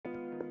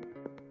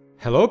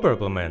Hello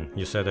Purple Man,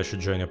 you said I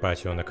should join your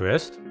party on a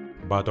quest?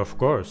 But of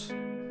course.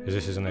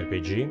 This is an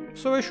RPG,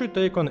 so I should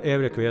take on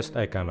every quest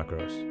I come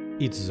across.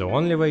 It's the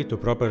only way to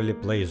properly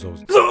play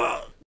those.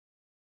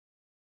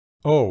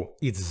 Oh,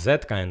 it's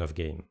that kind of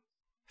game.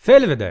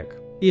 Felvidek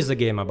is a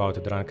game about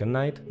a drunken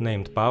knight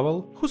named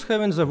Pavel, who's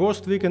having the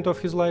worst weekend of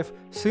his life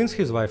since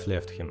his wife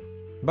left him.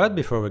 But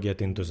before we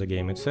get into the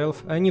game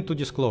itself, I need to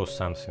disclose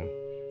something.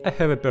 I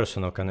have a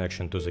personal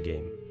connection to the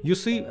game. You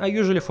see, I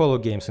usually follow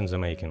games in the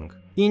making.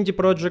 Indie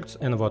projects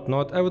and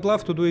whatnot I would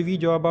love to do a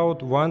video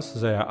about once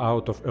they are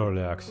out of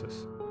early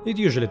access. It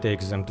usually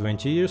takes them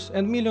 20 years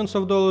and millions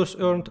of dollars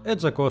earned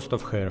at the cost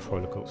of hair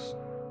follicles.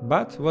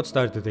 But what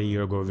started a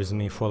year ago with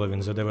me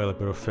following the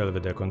developer of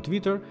Felvidek on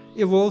Twitter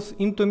evolved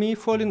into me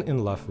falling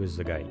in love with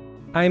the guy.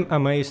 I'm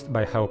amazed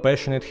by how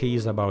passionate he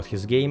is about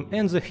his game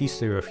and the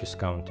history of his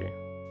country.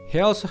 He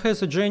also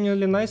has a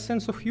genuinely nice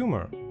sense of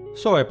humor.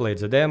 So I played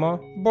the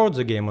demo, bought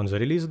the game on the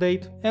release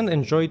date and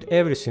enjoyed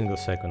every single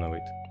second of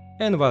it.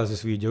 And while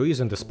this video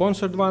isn't a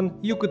sponsored one,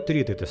 you could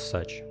treat it as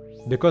such.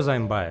 Because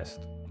I'm biased.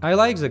 I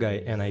like the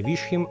guy and I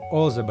wish him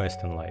all the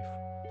best in life.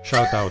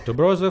 Shout out to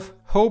Brozef,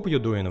 hope you're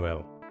doing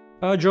well.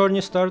 Our journey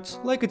starts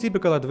like a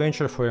typical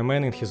adventure for a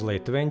man in his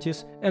late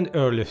 20s and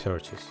early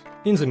 30s.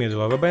 In the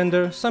middle of a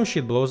bender, some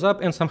shit blows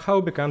up and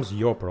somehow becomes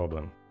your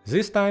problem.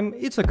 This time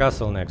it's a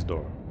castle next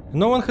door.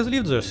 No one has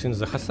lived there since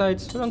the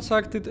Hussites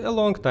ransacked it a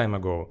long time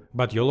ago,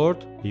 but your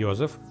lord,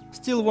 Joseph,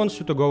 still wants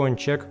you to go and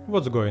check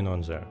what's going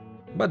on there.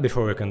 But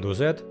before we can do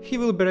that, he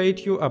will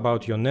berate you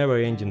about your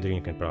never-ending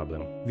drinking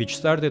problem, which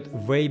started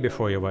way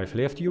before your wife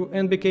left you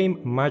and became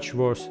much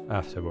worse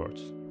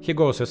afterwards. He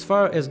goes as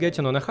far as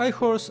getting on a high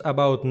horse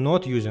about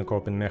not using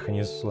coping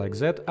mechanisms like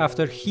that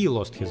after he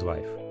lost his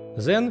wife.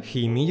 Then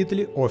he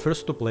immediately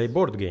offers to play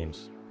board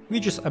games,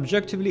 which is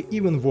objectively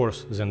even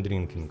worse than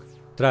drinking.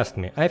 Trust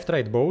me, I've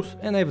tried both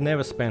and I've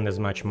never spent as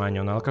much money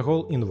on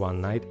alcohol in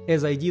one night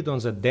as I did on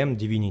that damn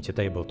Divinity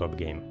tabletop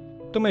game.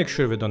 To make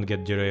sure we don't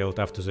get derailed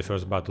after the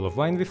first bottle of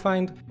wine we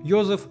find,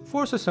 Joseph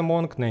forces a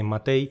monk named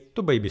Matei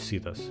to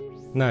babysit us.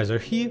 Neither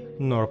he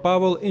nor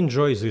Pavel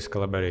enjoy this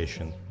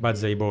collaboration, but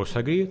they both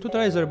agree to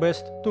try their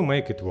best to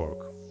make it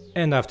work.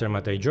 And after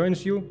Matei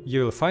joins you,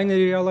 you will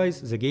finally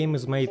realize the game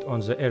is made on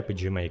the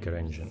RPG Maker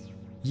engine.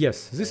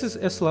 Yes, this is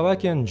a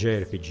Slovakian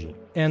JRPG,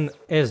 an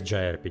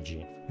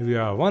SJRPG. We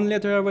are one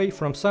letter away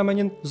from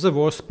summoning the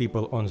worst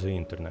people on the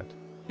internet.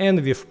 And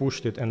we've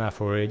pushed it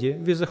enough already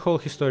with the whole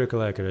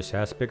historical accuracy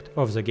aspect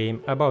of the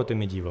game about a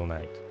medieval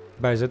knight.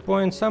 By that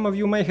point, some of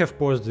you may have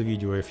paused the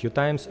video a few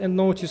times and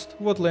noticed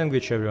what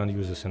language everyone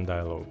uses in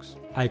dialogues.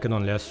 I can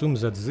only assume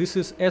that this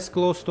is as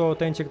close to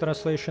authentic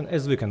translation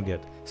as we can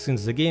get,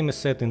 since the game is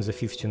set in the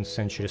 15th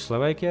century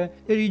Slovakia,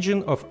 a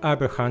region of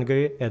Upper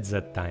Hungary at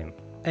that time.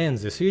 And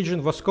this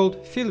region was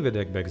called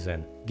Felvidek back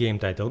then, game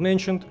title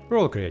mentioned,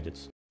 roll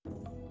credits.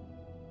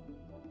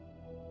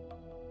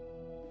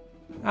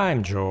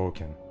 I'm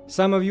joking.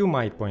 Some of you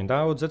might point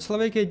out that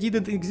Slovakia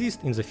didn't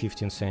exist in the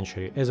 15th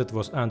century as it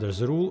was under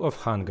the rule of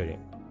Hungary.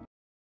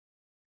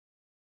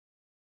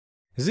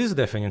 This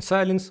deafening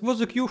silence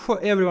was a cue for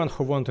everyone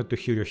who wanted to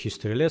hear your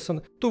history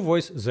lesson to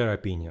voice their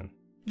opinion.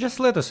 Just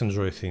let us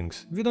enjoy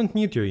things, we don't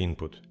need your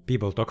input.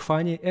 People talk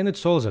funny and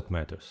it's all that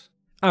matters.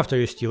 After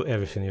you steal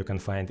everything you can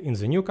find in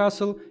the new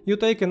castle, you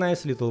take a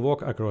nice little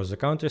walk across the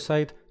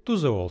countryside to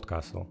the old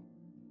castle.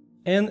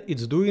 And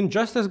it's doing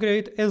just as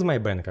great as my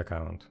bank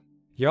account.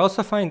 You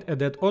also find a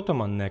dead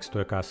Ottoman next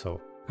to a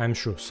castle. I'm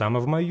sure some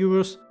of my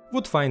viewers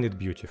would find it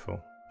beautiful.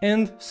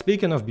 And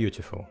speaking of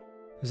beautiful,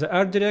 the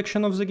art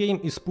direction of the game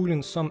is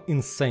pulling some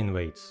insane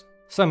weights.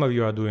 Some of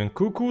you are doing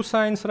cuckoo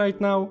signs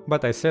right now,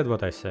 but I said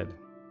what I said.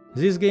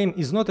 This game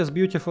is not as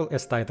beautiful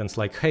as titles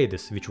like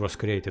Hades, which was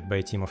created by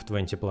a team of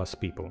 20+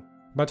 people.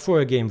 But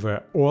for a game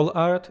where all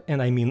art, and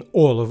I mean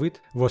all of it,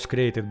 was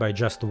created by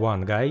just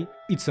one guy,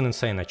 it's an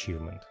insane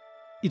achievement.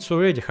 It's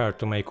already hard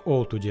to make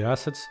all 2D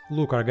assets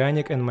look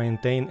organic and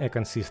maintain a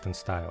consistent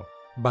style.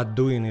 But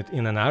doing it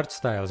in an art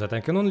style that I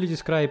can only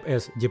describe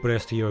as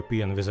depressed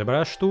European with a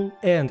brush tool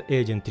and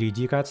adding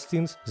 3D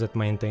cutscenes that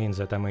maintain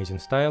that amazing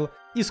style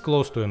is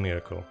close to a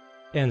miracle.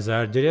 And the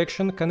art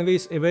direction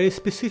conveys a very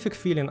specific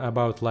feeling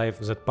about life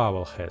that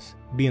Pavel has.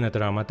 Being a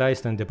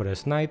traumatized and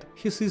depressed knight,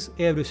 he sees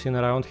everything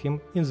around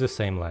him in the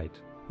same light.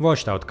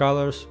 Washed out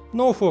colors,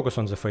 no focus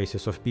on the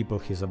faces of people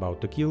he's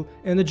about to kill,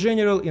 and a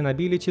general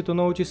inability to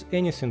notice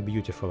anything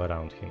beautiful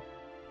around him.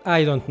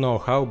 I don't know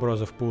how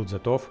Brozef pulled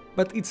that off,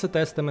 but it's a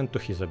testament to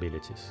his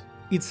abilities.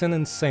 It's an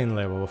insane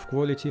level of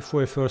quality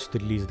for a first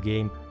released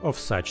game of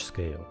such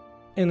scale.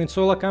 And it's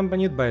all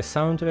accompanied by a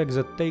soundtrack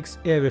that takes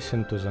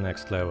everything to the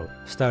next level,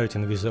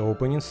 starting with the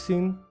opening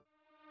scene.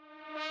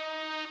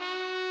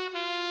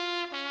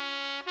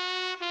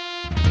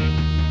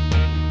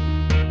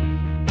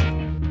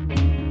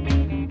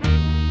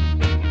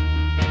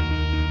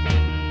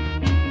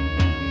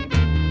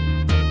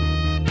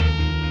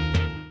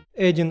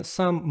 Adding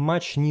some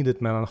much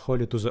needed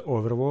melancholy to the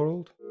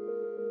overworld.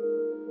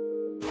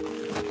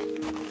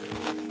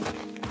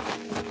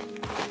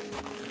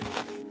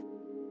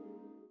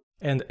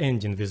 and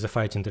ending with the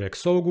fighting track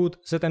so good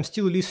that I'm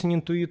still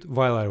listening to it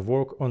while I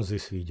work on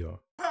this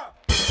video.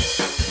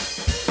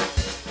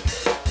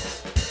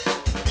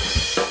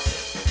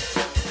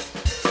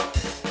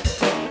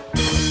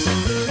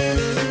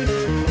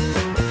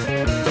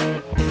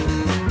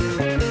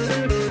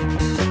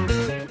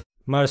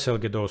 Marcel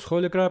Guedeau's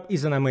Holy Crap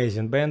is an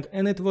amazing band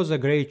and it was a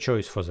great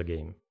choice for the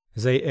game.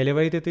 They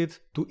elevated it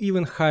to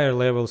even higher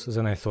levels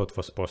than I thought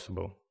was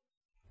possible.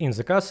 In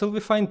the castle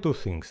we find two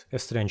things, a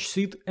strange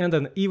seat and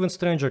an even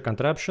stranger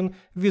contraption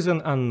with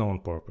an unknown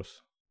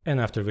purpose. And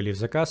after we leave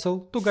the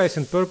castle, two guys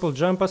in purple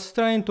jump us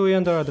trying to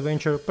end our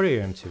adventure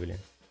preemptively.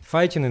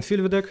 Fighting in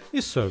Felvidek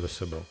is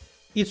serviceable.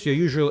 It's your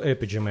usual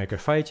RPG Maker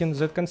fighting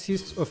that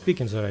consists of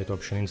picking the right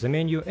option in the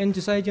menu and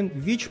deciding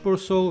which poor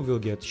soul will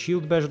get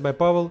shield bashed by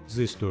Pavel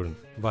this turn,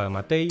 while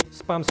Matei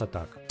spams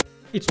attack.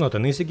 It's not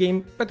an easy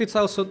game, but it's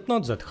also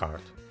not that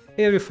hard.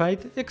 Every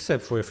fight,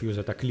 except for a few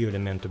that are clearly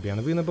meant to be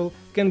unwinnable,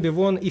 can be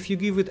won if you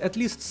give it at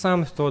least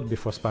some thought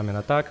before spamming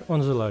attack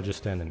on the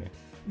largest enemy.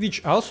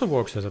 Which also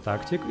works as a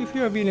tactic if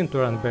you are willing to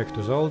run back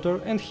to the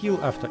altar and heal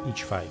after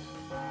each fight.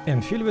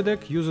 And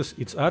Felvidek uses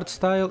its art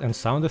style and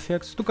sound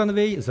effects to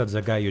convey that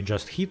the guy you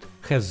just hit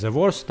has the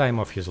worst time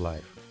of his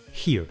life.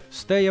 Here,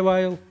 stay a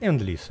while and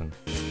listen.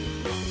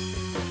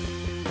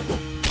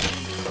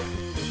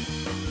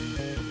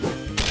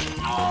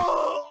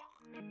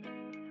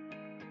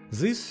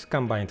 This,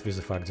 combined with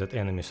the fact that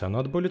enemies are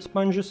not bullet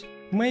sponges,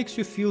 makes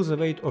you feel the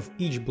weight of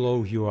each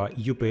blow you are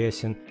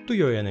UPSing to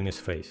your enemy's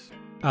face.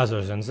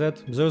 Other than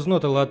that, there's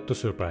not a lot to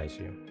surprise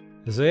you.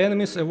 The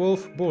enemies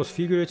evolve both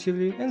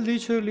figuratively and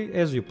literally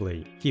as you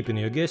play, keeping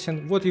you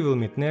guessing what you will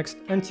meet next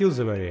until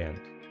the very end.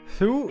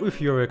 Though,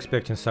 if you're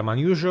expecting some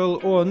unusual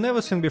or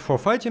never seen before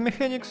fighting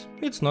mechanics,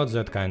 it's not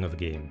that kind of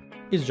game.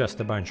 It's just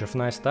a bunch of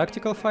nice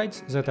tactical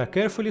fights that are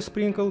carefully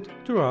sprinkled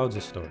throughout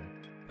the story.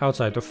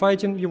 Outside of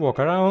fighting, you walk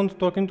around,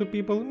 talking to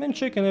people and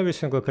checking every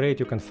single crate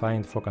you can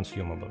find for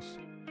consumables.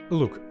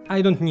 Look,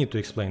 I don't need to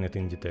explain it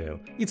in detail,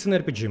 it's an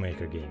RPG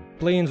Maker game.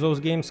 Playing those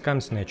games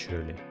comes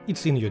naturally,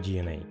 it's in your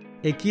DNA.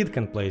 A kid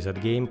can play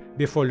that game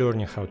before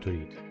learning how to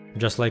read.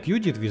 Just like you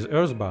did with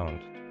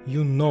Earthbound,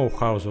 you know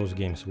how those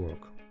games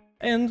work.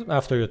 And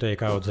after you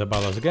take out the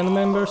Ballas gang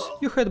members,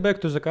 you head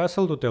back to the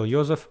castle to tell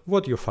Joseph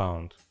what you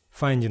found.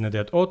 Finding a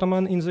dead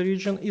Ottoman in the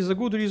region is a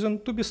good reason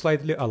to be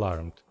slightly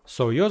alarmed.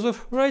 So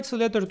Joseph writes a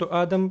letter to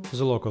Adam,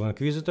 the local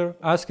inquisitor,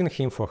 asking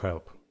him for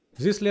help.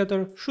 This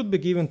letter should be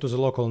given to the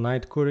local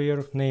night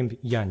courier named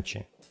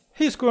Yanchi.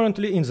 He is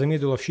currently in the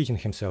middle of shooting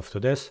himself to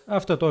death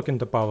after talking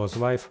to Pavel's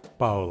wife,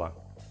 Paula.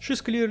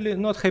 She's clearly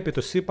not happy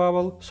to see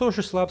Pavel, so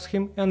she slaps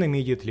him and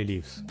immediately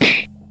leaves.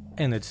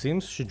 And it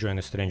seems she joined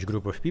a strange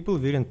group of people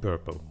wearing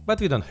purple, but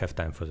we don't have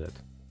time for that.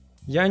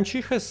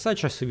 Yanchi has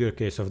such a severe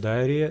case of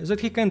diarrhea that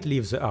he can't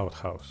leave the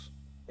outhouse.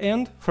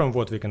 And, from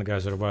what we can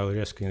gather while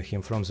rescuing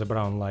him from the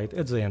brown light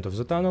at the end of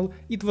the tunnel,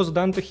 it was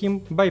done to him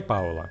by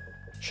Paula.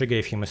 She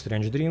gave him a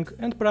strange drink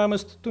and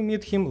promised to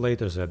meet him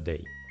later that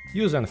day.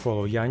 You then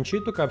follow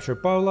Yanchi to capture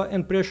Paula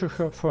and pressure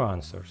her for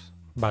answers.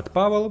 But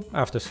Pavel,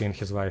 after seeing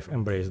his wife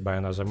embraced by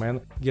another man,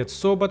 gets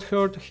so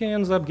butthurt he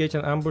ends up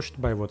getting ambushed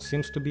by what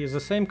seems to be the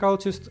same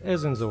cultists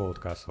as in the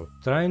old castle,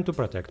 trying to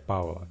protect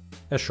Paula.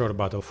 A short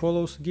battle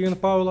follows, giving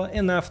Paula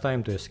enough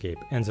time to escape,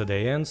 and the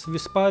day ends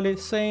with Pali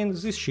saying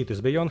this shit is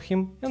beyond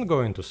him and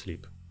going to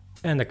sleep.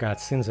 And a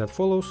cutscene that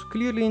follows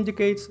clearly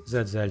indicates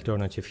that the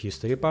alternative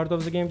history part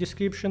of the game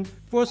description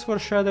was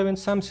foreshadowing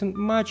something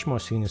much more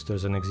sinister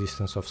than the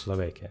existence of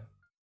Slovakia.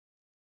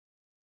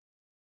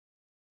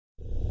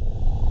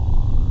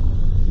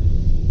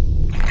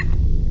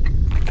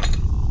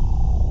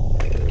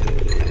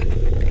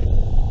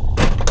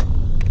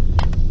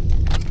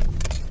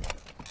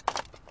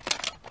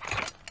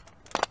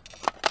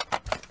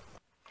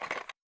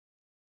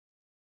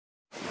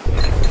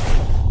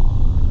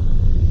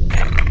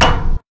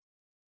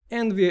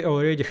 And we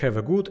already have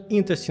a good,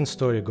 interesting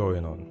story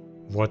going on.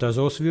 What are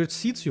those weird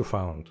seeds you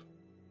found?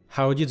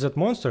 How did that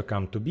monster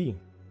come to be?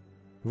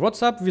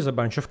 What's up with a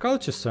bunch of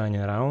cultists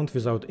running around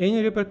without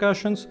any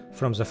repercussions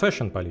from the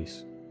fashion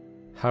police?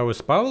 How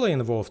is Paula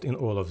involved in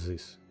all of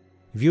this?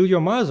 Will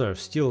your mother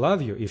still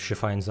love you if she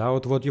finds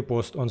out what you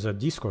post on the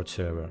Discord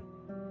server?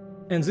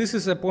 And this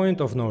is a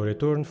point of no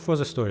return for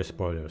the story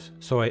spoilers,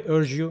 so I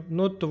urge you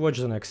not to watch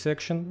the next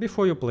section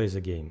before you play the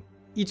game.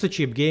 It's a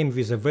cheap game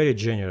with a very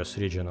generous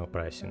regional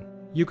pricing.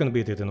 You can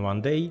beat it in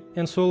one day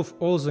and solve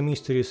all the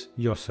mysteries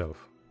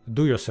yourself.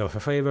 Do yourself a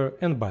favor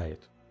and buy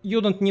it. You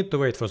don't need to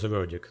wait for the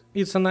verdict.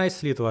 It's a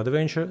nice little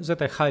adventure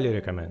that I highly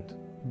recommend.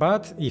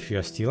 But if you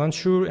are still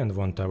unsure and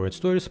want to avoid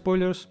story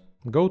spoilers,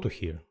 go to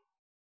here.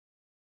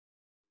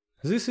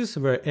 This is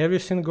where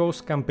everything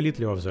goes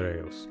completely off the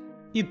rails.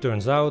 It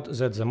turns out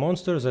that the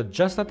monster that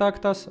just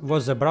attacked us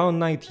was the Brown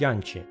Knight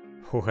Yanchi,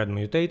 who had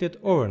mutated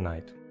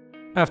overnight.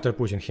 After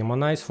putting him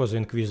on ice for the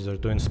Inquisitor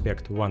to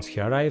inspect once he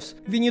arrives,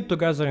 we need to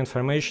gather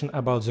information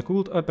about the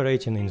cult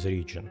operating in the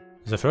region.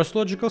 The first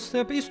logical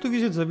step is to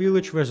visit the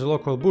village where the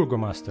local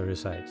burgomaster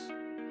resides.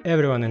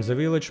 Everyone in the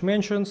village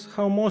mentions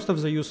how most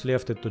of the youth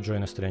left it to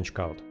join a strange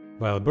cult.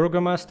 while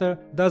Burgomaster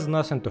does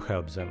nothing to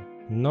help them,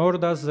 nor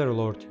does their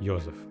lord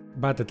Joseph.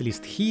 But at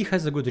least he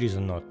has a good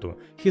reason not to.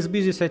 He's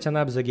busy setting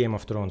up the Game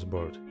of Thrones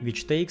board,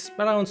 which takes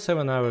around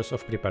 7 hours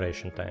of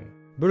preparation time.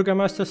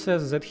 Burgomaster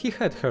says that he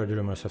had heard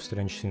rumors of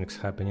strange things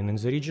happening in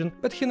the region,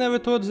 but he never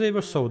thought they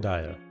were so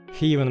dire.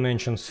 He even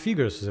mentions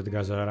figures that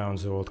gather around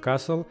the old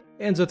castle,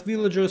 and that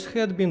villagers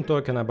had been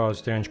talking about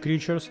strange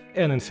creatures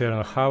and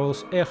infernal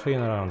howls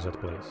echoing around that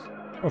place.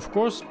 Of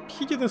course,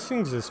 he didn't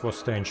think this was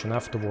strange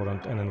enough to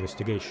warrant an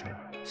investigation.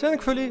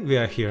 Thankfully, we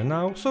are here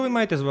now, so we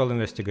might as well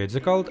investigate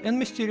the cult and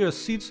mysterious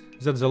seeds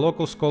that the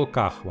locals call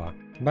kahwa.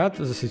 But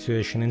the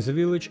situation in the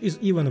village is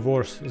even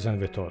worse than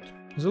we thought.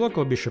 The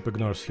local bishop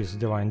ignores his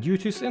divine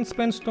duties and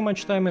spends too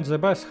much time at the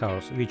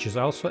bathhouse, which is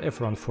also a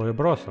front for a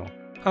brothel.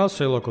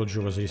 Also, a local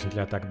Jew was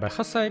recently attacked by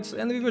Hussites,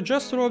 and we were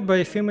just robbed by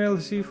a female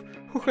thief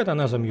who had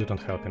another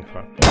mutant helping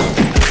her.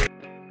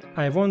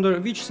 I wonder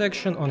which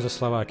section on the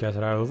Slovakia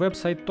trial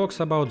website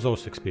talks about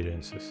those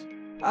experiences.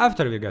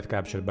 After we got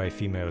captured by a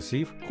female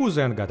thief, who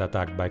then got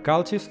attacked by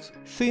cultists,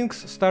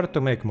 things start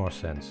to make more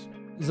sense.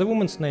 The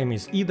woman's name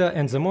is Ida,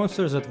 and the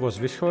monster that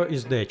was with her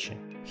is Dechi.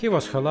 He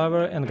was her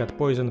lover and got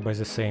poisoned by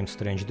the same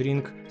strange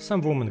drink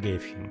some woman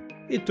gave him.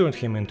 It turned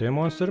him into a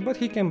monster, but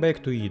he came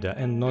back to Ida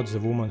and not the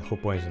woman who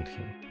poisoned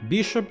him.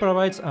 Bishop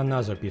provides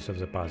another piece of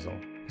the puzzle.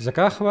 The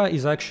kahwa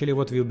is actually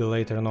what will be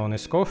later known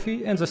as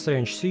coffee, and the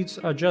strange seeds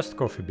are just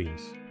coffee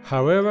beans.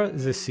 However,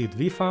 the seed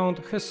we found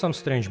has some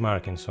strange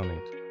markings on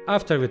it.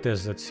 After we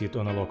test that seed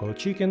on a local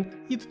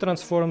chicken, it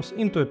transforms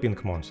into a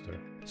pink monster.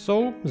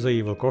 So, the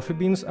evil coffee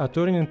beans are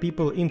turning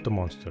people into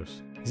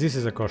monsters. This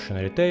is a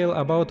cautionary tale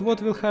about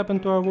what will happen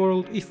to our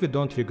world if we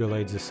don't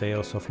regulate the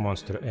sales of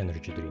monster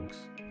energy drinks.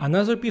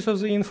 Another piece of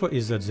the info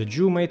is that the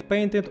Jew made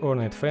painted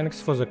ornate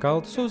fangs for the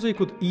cult so they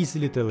could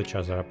easily tell each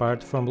other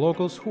apart from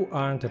locals who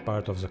aren't a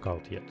part of the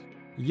cult yet.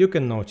 You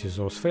can notice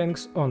those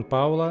fangs on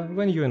Paula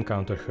when you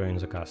encounter her in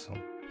the castle.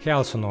 He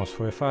also knows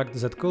for a fact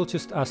that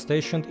cultists are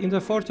stationed in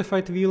the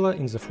fortified villa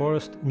in the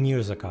forest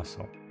near the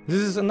castle.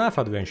 This is enough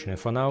adventuring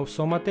for now,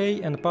 so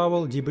Matei and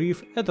Pavel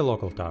debrief at a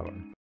local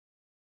tavern.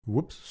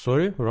 Whoops,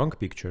 sorry, wrong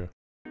picture.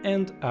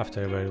 And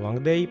after a very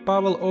long day,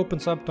 Pavel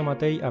opens up to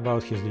Matei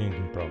about his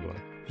drinking problem.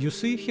 You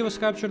see, he was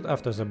captured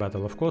after the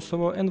Battle of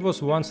Kosovo and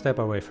was one step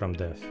away from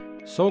death.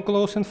 So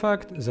close in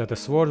fact that a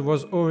sword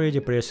was already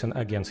pressing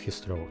against his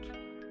throat.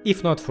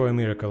 If not for a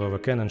miracle of a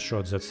cannon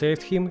shot that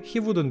saved him, he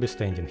wouldn't be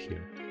standing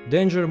here.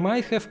 Danger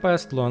might have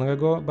passed long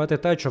ago, but a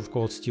touch of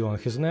cold steel on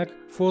his neck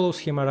follows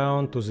him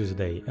around to this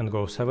day and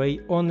goes away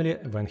only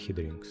when he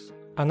drinks.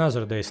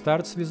 Another day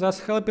starts with us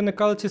helping a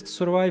cultist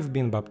survive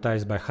being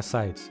baptized by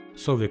Hussites,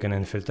 so we can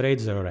infiltrate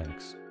their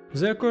ranks.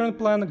 Their current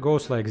plan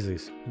goes like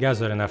this: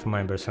 gather enough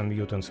members and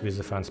mutants with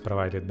the funds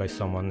provided by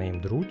someone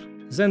named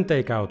Root, then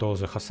take out all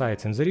the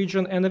Hussites in the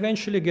region and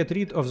eventually get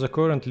rid of the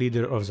current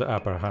leader of the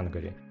Upper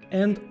Hungary.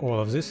 And all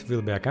of this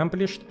will be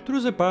accomplished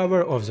through the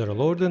power of their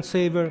Lord and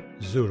Savior,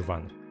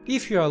 Zurvan.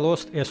 If you are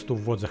lost as to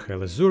what the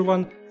hell is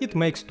Zurvan, it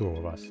makes two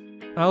of us.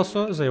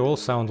 Also, they all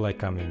sound like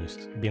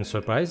communists, being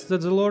surprised that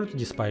the Lord,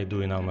 despite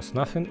doing almost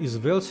nothing, is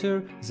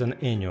wealthier than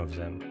any of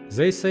them.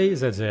 They say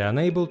that they are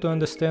unable to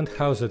understand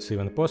how that's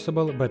even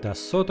possible, but are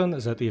certain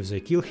that if they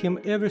kill him,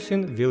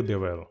 everything will be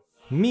well.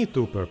 Me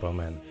too, Purple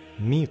Man.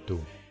 Me too.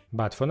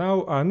 But for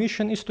now, our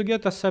mission is to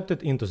get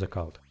accepted into the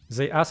cult.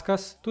 They ask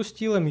us to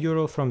steal a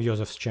mural from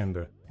Joseph's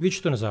chamber,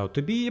 which turns out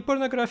to be a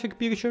pornographic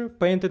picture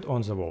painted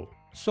on the wall.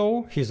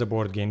 So, he's a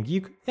board game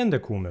geek and a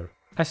coomer.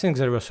 I think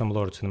there were some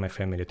lords in my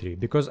family tree,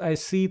 because I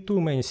see too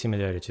many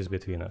similarities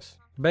between us.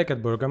 Back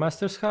at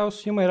Burgomaster's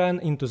house, you may run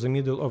into the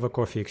middle of a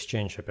coffee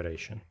exchange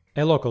operation.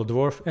 A local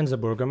dwarf and the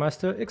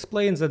Burgomaster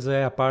explain that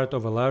they are part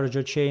of a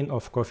larger chain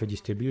of coffee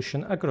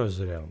distribution across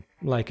the realm.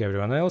 Like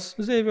everyone else,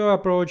 they were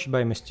approached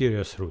by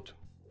mysterious Root.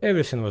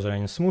 Everything was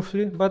running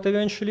smoothly, but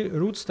eventually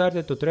Root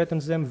started to threaten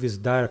them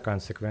with dire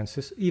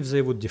consequences if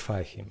they would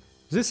defy him.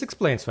 This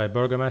explains why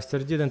Burgomaster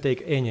didn't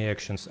take any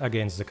actions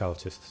against the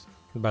cultists.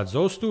 But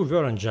those two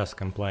weren't just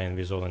complying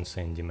with all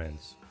insane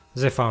demands.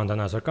 They found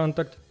another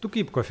contact to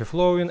keep coffee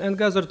flowing and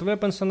gathered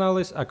weapons and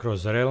allies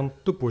across the realm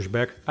to push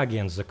back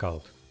against the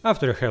cult.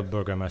 After he helped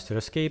Burgomaster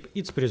escape,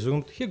 it's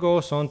presumed he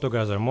goes on to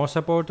gather more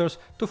supporters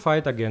to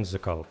fight against the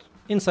cult.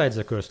 Inside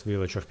the cursed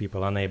village of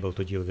people unable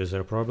to deal with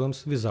their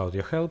problems without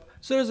your help,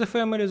 there is a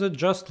family that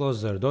just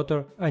lost their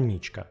daughter,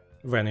 Anichka.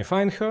 When you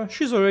find her,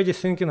 she's already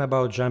thinking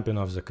about jumping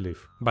off the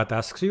cliff, but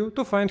asks you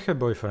to find her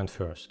boyfriend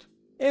first.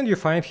 And you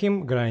find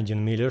him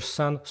grinding Miller's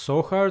son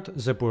so hard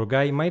the poor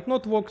guy might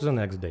not walk the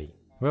next day.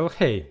 Well,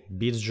 hey,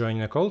 beats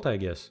joining a cult, I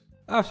guess.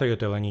 After you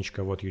tell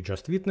Anichka what you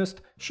just witnessed,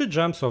 she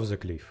jumps off the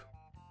cliff.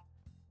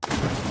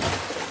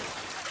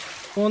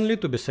 Only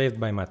to be saved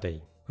by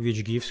Matei,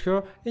 which gives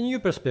her a new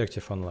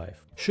perspective on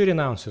life. She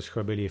renounces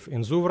her belief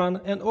in Zuvran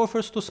and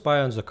offers to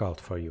spy on the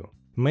cult for you.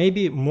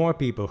 Maybe more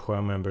people who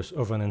are members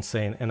of an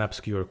insane and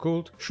obscure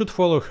cult should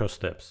follow her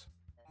steps.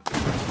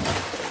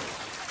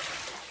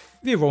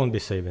 We won't be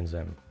saving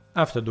them.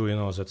 After doing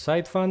all that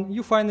side fun,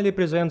 you finally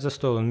present the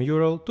stolen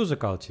mural to the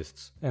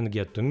cultists and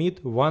get to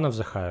meet one of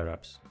the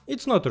higher-ups.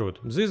 It's not rude,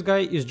 this guy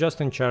is just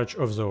in charge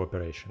of the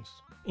operations.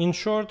 In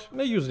short,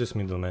 a useless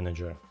middle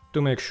manager.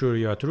 To make sure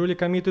you are truly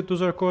committed to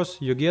their cause,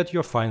 you get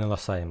your final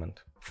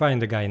assignment.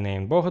 Find a guy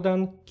named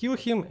Bogdan, kill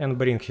him and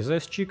bring his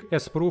ass cheek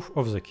as proof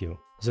of the kill.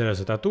 There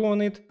is a tattoo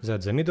on it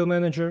that the middle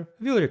manager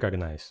will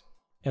recognize.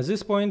 At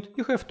this point,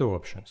 you have two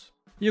options.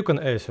 You can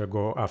either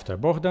go after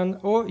Bogdan,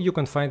 or you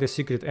can find a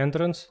secret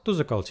entrance to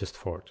the cultist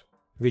fort.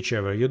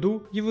 Whichever you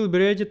do, you will be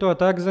ready to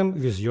attack them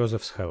with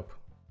Josef's help.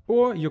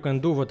 Or you can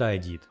do what I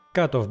did,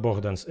 cut off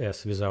Bogdan's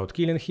ass without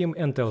killing him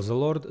and tell the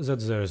Lord that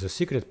there is a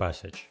secret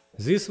passage.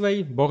 This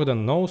way,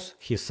 Bogdan knows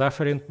his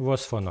suffering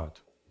was for naught.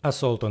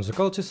 Assault on the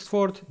cultist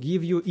fort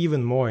give you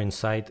even more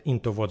insight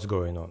into what's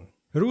going on.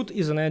 Root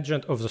is an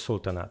agent of the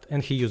Sultanate,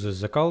 and he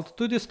uses the cult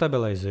to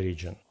destabilize the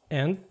region.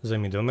 And the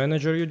middle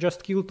manager you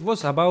just killed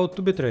was about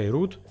to betray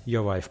Root,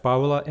 your wife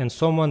Paula, and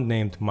someone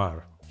named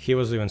Mar. He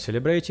was even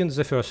celebrating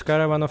the first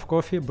caravan of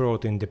coffee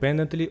brought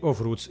independently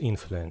of Root's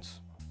influence.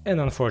 An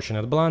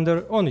unfortunate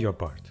blunder on your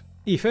part.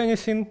 If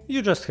anything,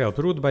 you just helped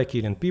Root by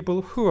killing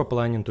people who were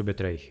planning to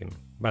betray him.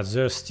 But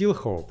there's still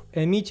hope.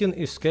 A meeting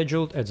is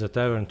scheduled at the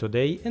tavern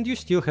today and you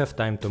still have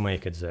time to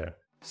make it there.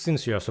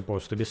 Since you are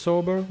supposed to be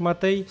sober,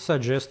 Matej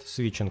suggests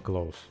switching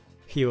clothes.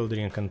 He will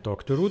drink and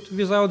talk to Root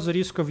without the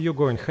risk of you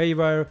going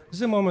haywire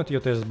the moment you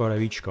taste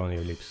Borovichka on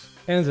your lips.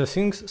 And the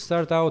things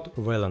start out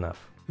well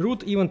enough.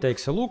 Root even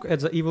takes a look at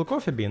the evil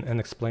coffee bean and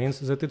explains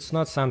that it's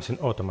not something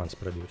Ottomans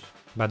produce.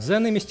 But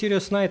then a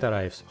mysterious knight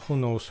arrives who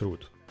knows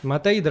Root.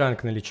 Matej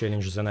drunkenly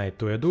challenges the knight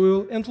to a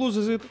duel and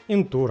loses it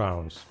in 2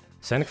 rounds.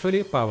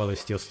 Thankfully, Pavel is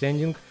still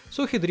standing,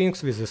 so he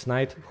drinks with this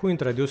knight who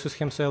introduces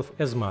himself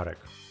as Marek.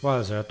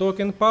 While they are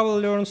talking, Pavel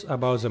learns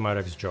about the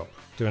Marek's job.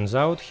 Turns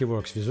out he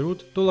works with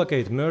Root to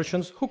locate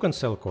merchants who can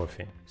sell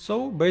coffee.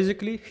 So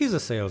basically he's a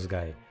sales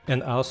guy.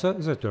 And also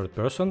the third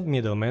person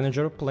middle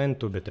manager planned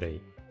to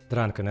betray.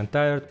 Drunken and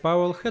tired,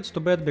 Pavel heads to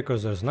bed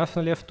because there's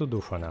nothing left to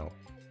do for now.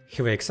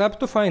 He wakes up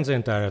to find the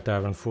entire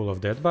tavern full of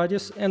dead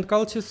bodies and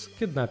cultists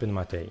kidnapping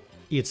Matej.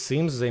 It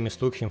seems they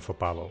mistook him for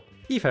Pavel.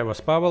 If I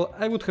was Pavel,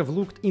 I would have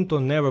looked into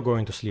never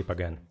going to sleep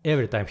again.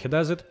 Every time he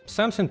does it,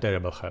 something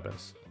terrible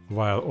happens.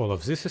 While all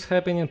of this is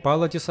happening,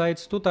 Paula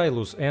decides to tie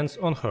loose ends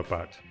on her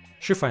part.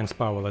 She finds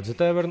Pavel at the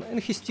tavern and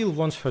he still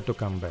wants her to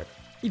come back.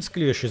 It's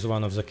clear she's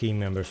one of the key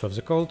members of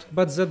the cult,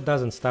 but that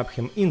doesn't stop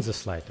him in the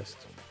slightest.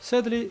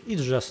 Sadly,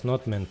 it's just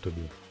not meant to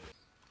be.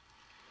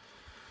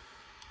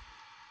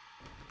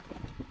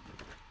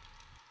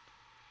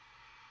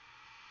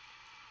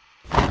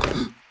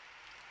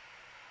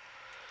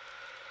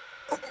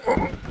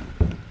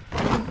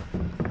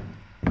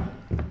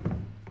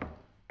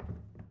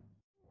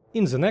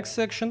 In the next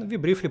section, we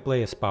briefly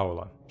play as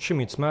Paula. She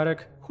meets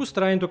Marek, who's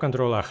trying to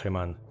control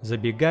Ahriman, the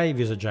big guy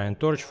with a giant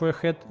torch for a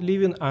head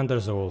living under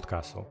the old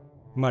castle.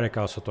 Marek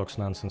also talks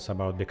nonsense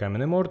about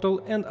becoming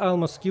immortal and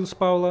almost kills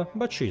Paula,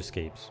 but she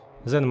escapes.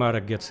 Then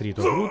Marek gets rid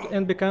of Root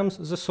and becomes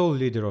the sole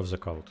leader of the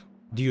cult.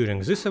 During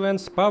these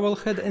events, Pavel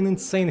had an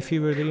insane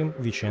fever dream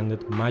which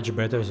ended much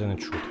better than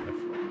it should have.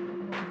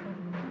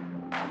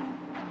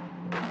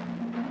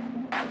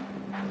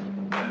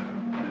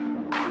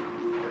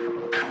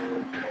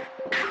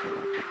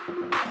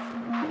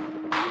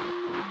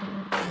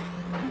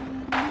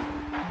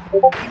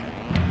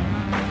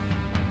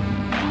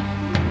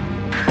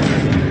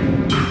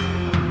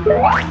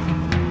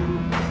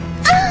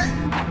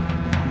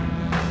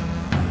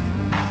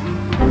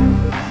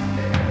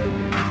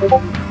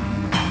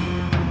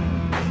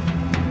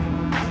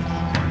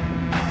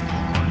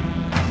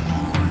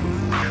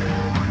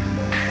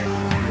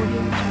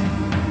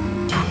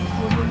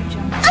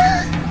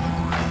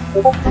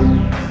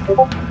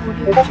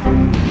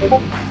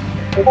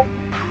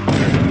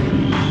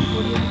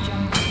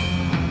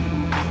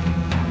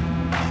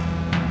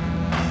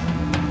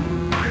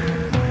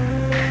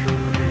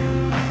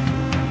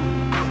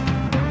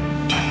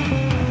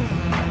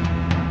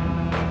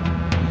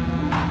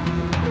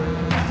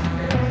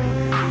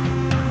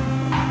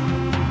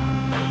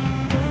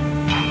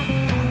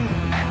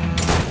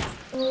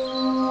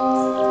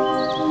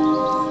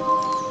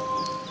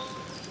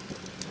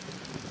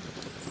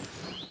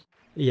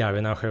 Yeah,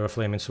 we now have a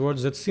flaming sword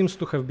that seems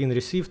to have been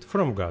received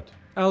from God.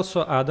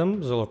 Also,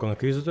 Adam, the local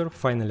inquisitor,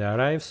 finally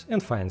arrives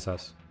and finds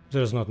us.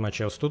 There's not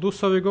much else to do,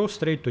 so we go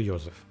straight to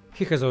Josef.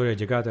 He has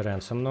already got a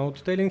ransom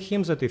note telling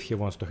him that if he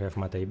wants to have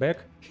Matej back,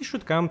 he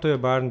should come to a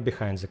barn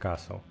behind the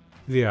castle.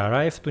 We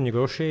arrive to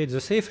negotiate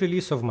the safe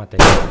release of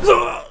Matej.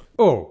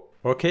 Oh,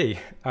 okay,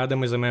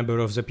 Adam is a member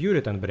of the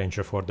Puritan branch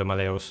of Ordo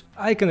Malleus.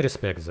 I can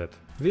respect that.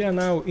 We are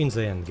now in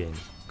the endgame.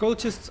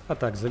 Cultists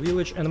attack the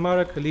village and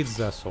Marek leads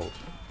the assault.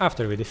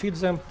 After we defeat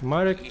them,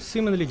 Marek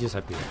seemingly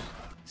disappears.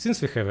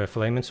 Since we have a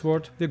flaming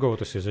sword, we go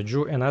to see the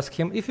Jew and ask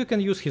him if we can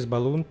use his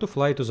balloon to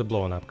fly to the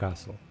blown up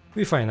castle.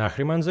 We find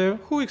Ahriman there,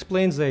 who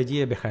explains the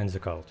idea behind the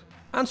cult.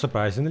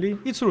 Unsurprisingly,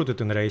 it's rooted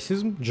in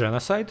racism,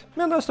 genocide,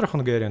 and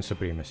Austro-Hungarian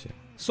supremacy.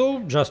 So,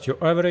 just your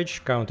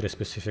average,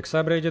 country-specific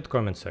subreddit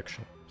comment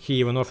section. He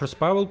even offers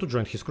Pavel to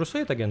join his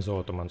crusade against the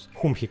Ottomans,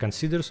 whom he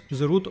considers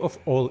the root of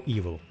all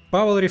evil.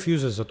 Pavel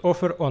refuses that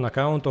offer on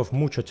account of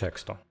mucho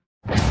texto.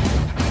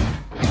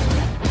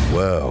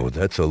 Wow,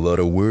 that's a lot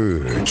of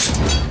words.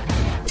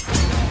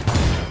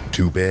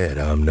 Too bad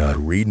I'm not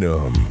reading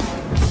them.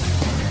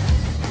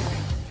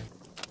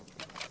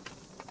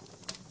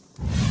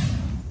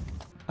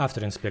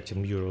 After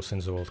inspecting murals in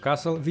the old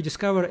castle, we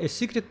discover a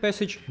secret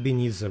passage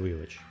beneath the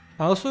village.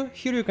 Also,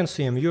 here you can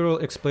see a mural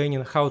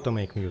explaining how to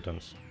make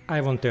mutants. I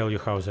won't tell you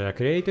how they are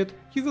created,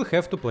 you will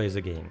have to play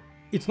the game.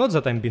 It's not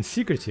that I'm being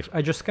secretive,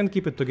 I just can't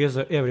keep it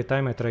together every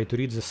time I try to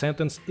read the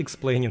sentence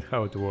explaining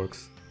how it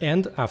works.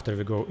 And after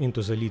we go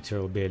into the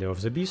literal belly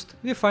of the beast,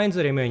 we find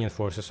the remaining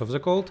forces of the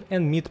cult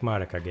and meet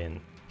Marek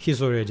again.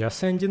 He's already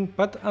ascending,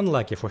 but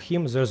unlucky for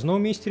him, there's no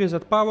mystery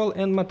that Pavel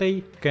and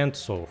Matej can't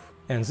solve.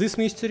 And this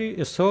mystery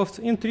is solved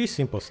in 3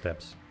 simple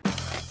steps.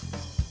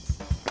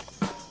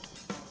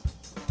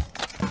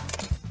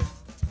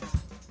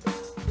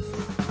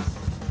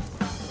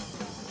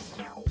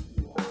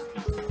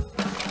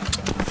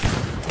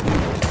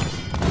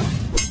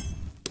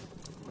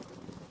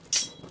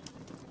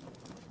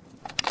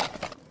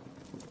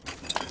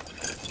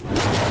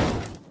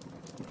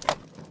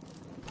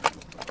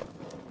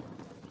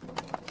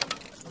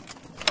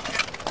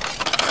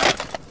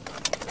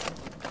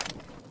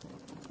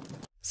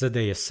 The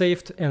day is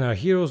saved and our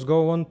heroes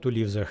go on to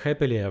live their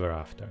happily ever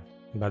after.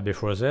 But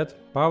before that,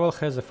 Pavel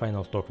has a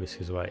final talk with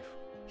his wife.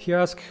 He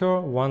asks her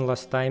one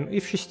last time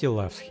if she still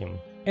loves him.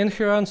 And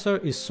her answer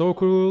is so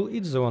cruel,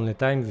 it's the only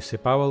time we see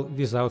Pavel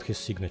without his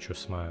signature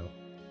smile.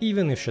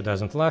 Even if she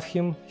doesn't love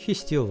him, he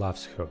still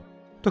loves her.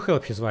 To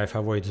help his wife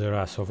avoid the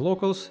wrath of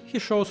locals, he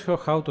shows her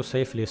how to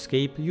safely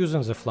escape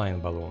using the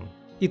flying balloon.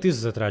 It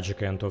is the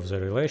tragic end of the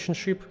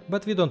relationship,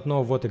 but we don't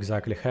know what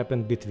exactly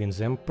happened between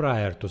them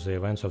prior to the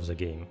events of the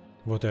game.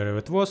 Whatever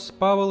it was,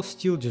 Pavel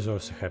still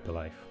deserves a happy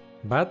life.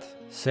 But,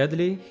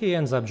 sadly, he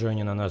ends up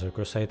joining another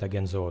crusade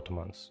against the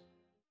Ottomans.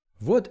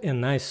 What a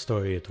nice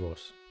story it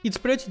was. It's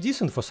pretty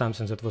decent for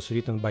something that was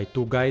written by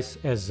 2 guys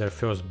as their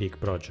first big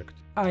project.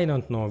 I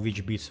don't know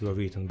which bits were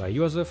written by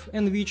Josef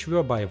and which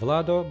were by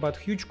Vlado, but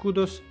huge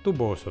kudos to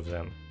both of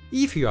them.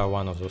 If you are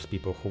one of those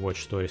people who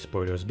watch story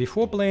spoilers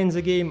before playing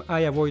the game, I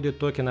avoided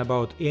talking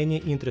about any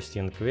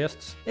interesting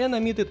quests and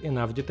omitted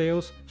enough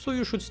details, so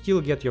you should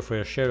still get your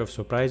fair share of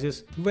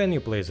surprises when you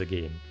play the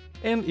game.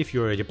 And if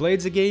you already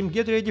played the game,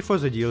 get ready for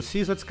the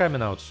DLC that's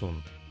coming out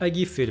soon. I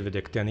give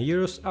Felvidek 10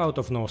 years out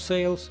of no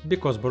sales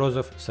because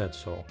Brozef said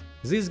so.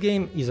 This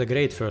game is a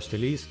great first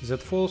release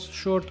that falls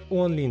short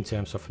only in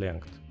terms of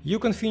length. You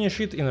can finish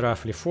it in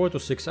roughly 4 to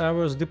 6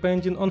 hours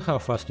depending on how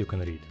fast you can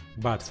read.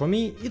 But for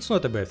me, it's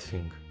not a bad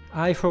thing.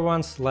 I for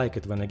once like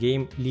it when a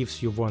game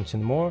leaves you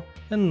wanting more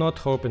and not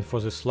hoping for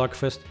this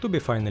slugfest to be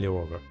finally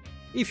over.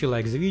 If you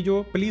like the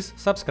video, please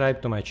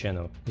subscribe to my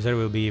channel. There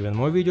will be even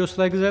more videos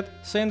like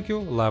that. Thank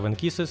you, love and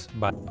kisses,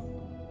 bye.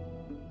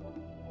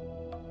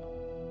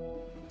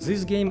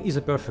 This game is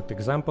a perfect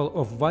example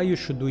of why you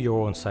should do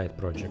your own side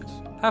projects.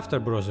 After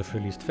Brozef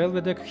released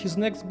Felvidek, his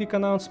next big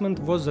announcement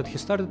was that he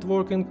started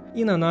working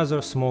in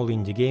another small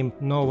indie game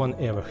no one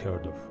ever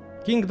heard of.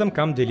 Kingdom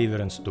Come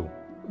Deliverance 2.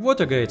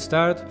 What a great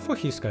start for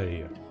his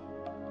career.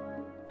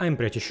 I'm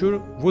pretty sure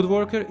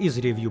Woodworker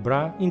is review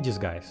bra in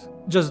disguise.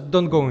 Just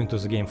don't go into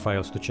the game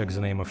files to check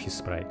the name of his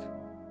sprite.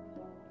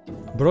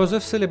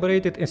 Brozef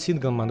celebrated a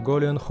single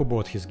Mongolian who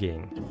bought his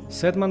game.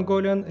 Said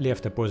Mongolian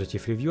left a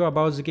positive review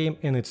about the game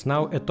and it's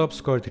now a top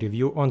scored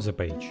review on the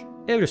page.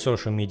 Every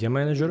social media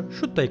manager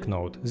should take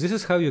note, this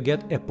is how you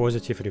get a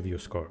positive review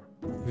score.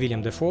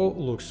 William Dafoe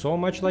looks so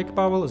much like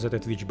Pavel that a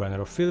Twitch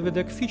banner of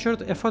Felvidek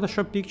featured a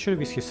Photoshop picture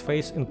with his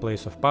face in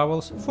place of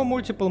Pavel's for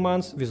multiple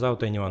months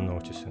without anyone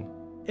noticing.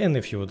 And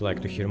if you would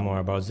like to hear more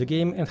about the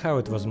game and how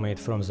it was made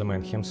from the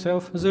man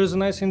himself, there is a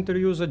nice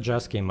interview that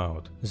just came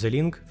out. The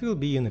link will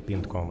be in a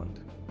pinned comment.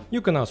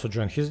 You can also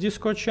join his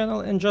Discord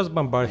channel and just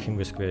bombard him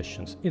with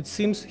questions, it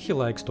seems he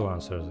likes to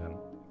answer them.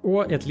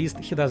 Or at least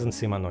he doesn't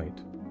seem annoyed.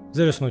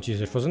 There is no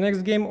teaser for the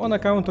next game on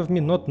account of me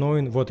not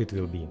knowing what it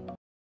will be.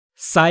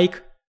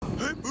 Psych!